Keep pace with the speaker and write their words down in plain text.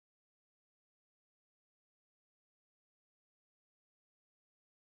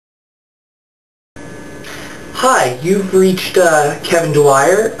Hi, you've reached Kevin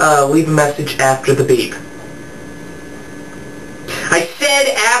Dwyer. Leave a message after the beep. I said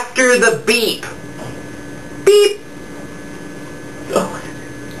after the beep. Beep. Oh,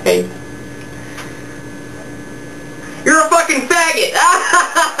 hey. You're a fucking faggot.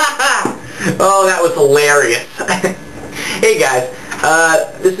 Oh, that was hilarious. Hey guys,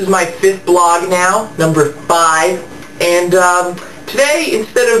 this is my 5th blog now, number 5, and today,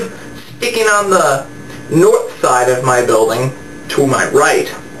 instead of sticking on the north side of my building, to my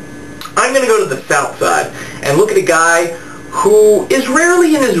right, I'm going to go to the south side and look at a guy who is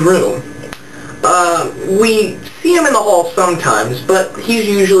rarely in his room. We see him in the hall sometimes, but he's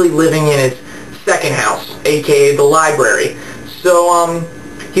usually living in his second house, aka the library. So,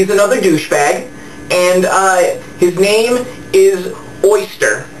 he's another douchebag, and his name is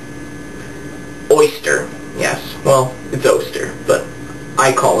Oyster. Oyster, yes. Well, it's Oyster, but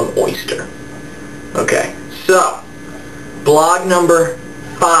I call him Oyster. Okay, so, blog number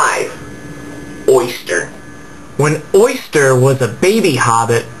 5, Oyster. When Oyster was a baby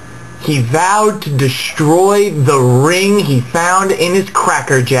hobbit, he vowed to destroy the ring he found in his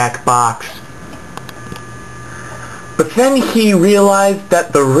Cracker Jack box. But then he realized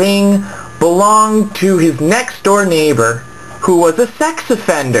that the ring belonged to his next-door neighbor, who was a sex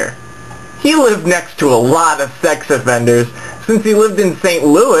offender. He lived next to a lot of sex offenders, since he lived in St.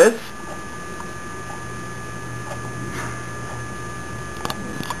 Louis.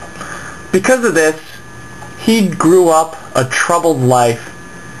 Because of this, he grew up a troubled life,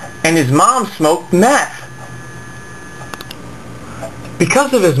 and his mom smoked meth.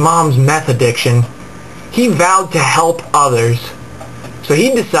 Because of his mom's meth addiction, he vowed to help others. So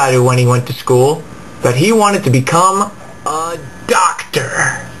he decided when he went to school that he wanted to become a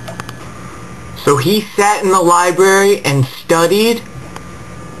doctor. So he sat in the library and studied,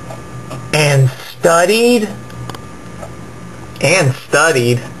 and studied, and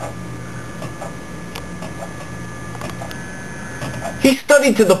studied. He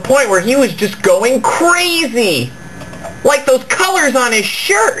studied to the point where he was just going crazy, like those colors on his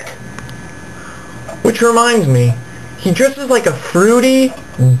shirt. Which reminds me, he dresses like a fruity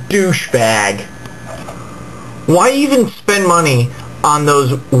douchebag. Why even spend money on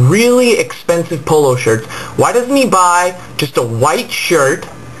those really expensive polo shirts? Why doesn't he buy just a white shirt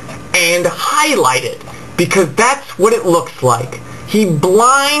and highlight it? Because that's what it looks like. He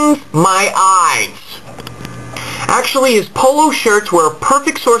blinds my eyes. Actually, his polo shirts were a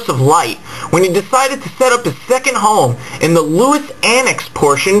perfect source of light when he decided to set up his second home in the Lewis Annex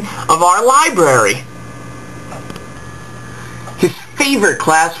portion of our library. His favorite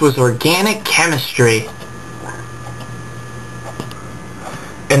class was organic chemistry.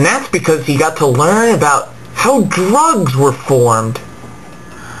 And that's because he got to learn about how drugs were formed.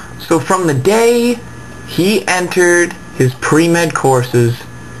 So from the day he entered his pre-med courses,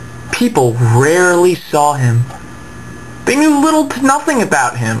 people rarely saw him. They knew little to nothing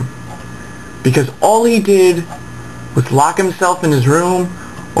about him, because all he did was lock himself in his room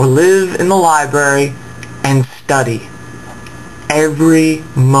or live in the library and study every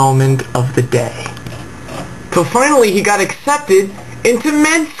moment of the day. So finally he got accepted into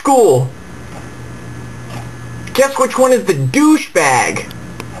med school. Guess which one is the douchebag?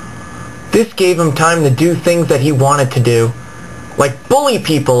 This gave him time to do things that he wanted to do, like bully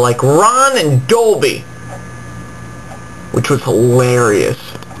people like Ron and Dolby, which was hilarious.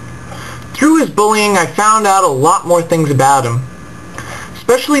 Through his bullying, I found out a lot more things about him,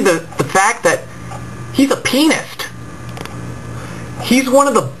 especially the fact that he's a pianist. He's one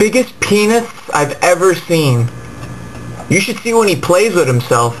of the biggest pianists I've ever seen. You should see when he plays with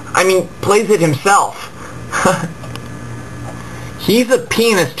himself. I mean, plays it himself. He's a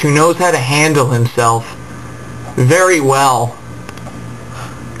pianist who knows how to handle himself very well.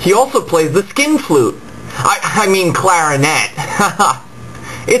 He also plays the skin flute. I mean clarinet.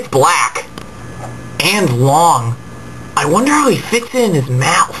 It's black. And long. I wonder how he fits it in his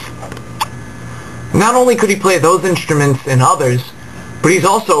mouth. Not only could he play those instruments and others, but he's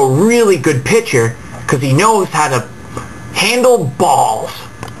also a really good pitcher because he knows how to handle balls.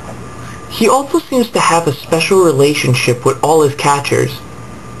 He also seems to have a special relationship with all his catchers,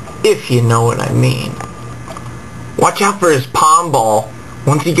 if you know what I mean. Watch out for his palm ball.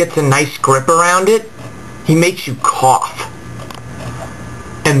 Once he gets a nice grip around it, he makes you cough.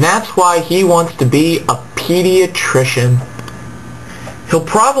 And that's why he wants to be a pediatrician. He'll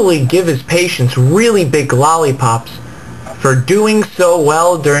probably give his patients really big lollipops for doing so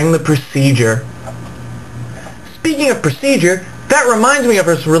well during the procedure. Speaking of procedure, that reminds me of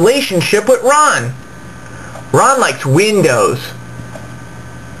his relationship with Ron. Ron likes windows.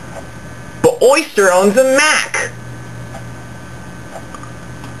 But Oyster owns a Mac.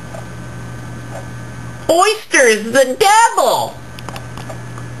 Oyster is the devil!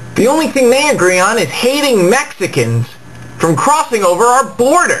 The only thing they agree on is hating Mexicans from crossing over our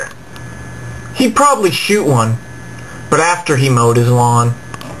border. He'd probably shoot one, but after he mowed his lawn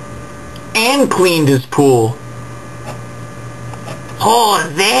and cleaned his pool.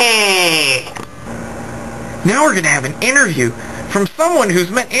 Jose! Now we're gonna have an interview from someone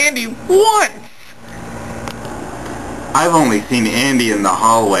who's met Andy once. I've only seen Andy in the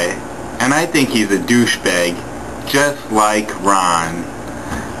hallway, and I think he's a douchebag, just like Ron.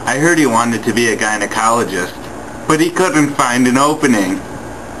 I heard he wanted to be a gynecologist, but he couldn't find an opening.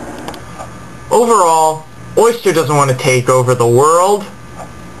 Overall, Oyster doesn't want to take over the world.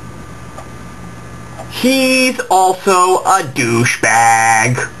 He's also a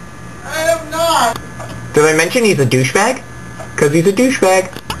douchebag. I am not! Did I mention he's a douchebag? Because he's a douchebag.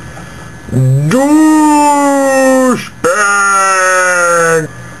 Douchebag!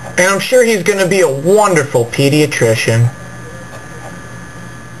 And I'm sure he's going to be a wonderful pediatrician.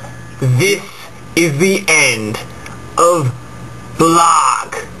 This is the end of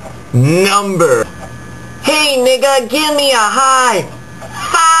vlog number. Hey nigga, give me a high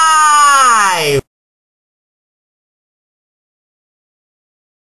five!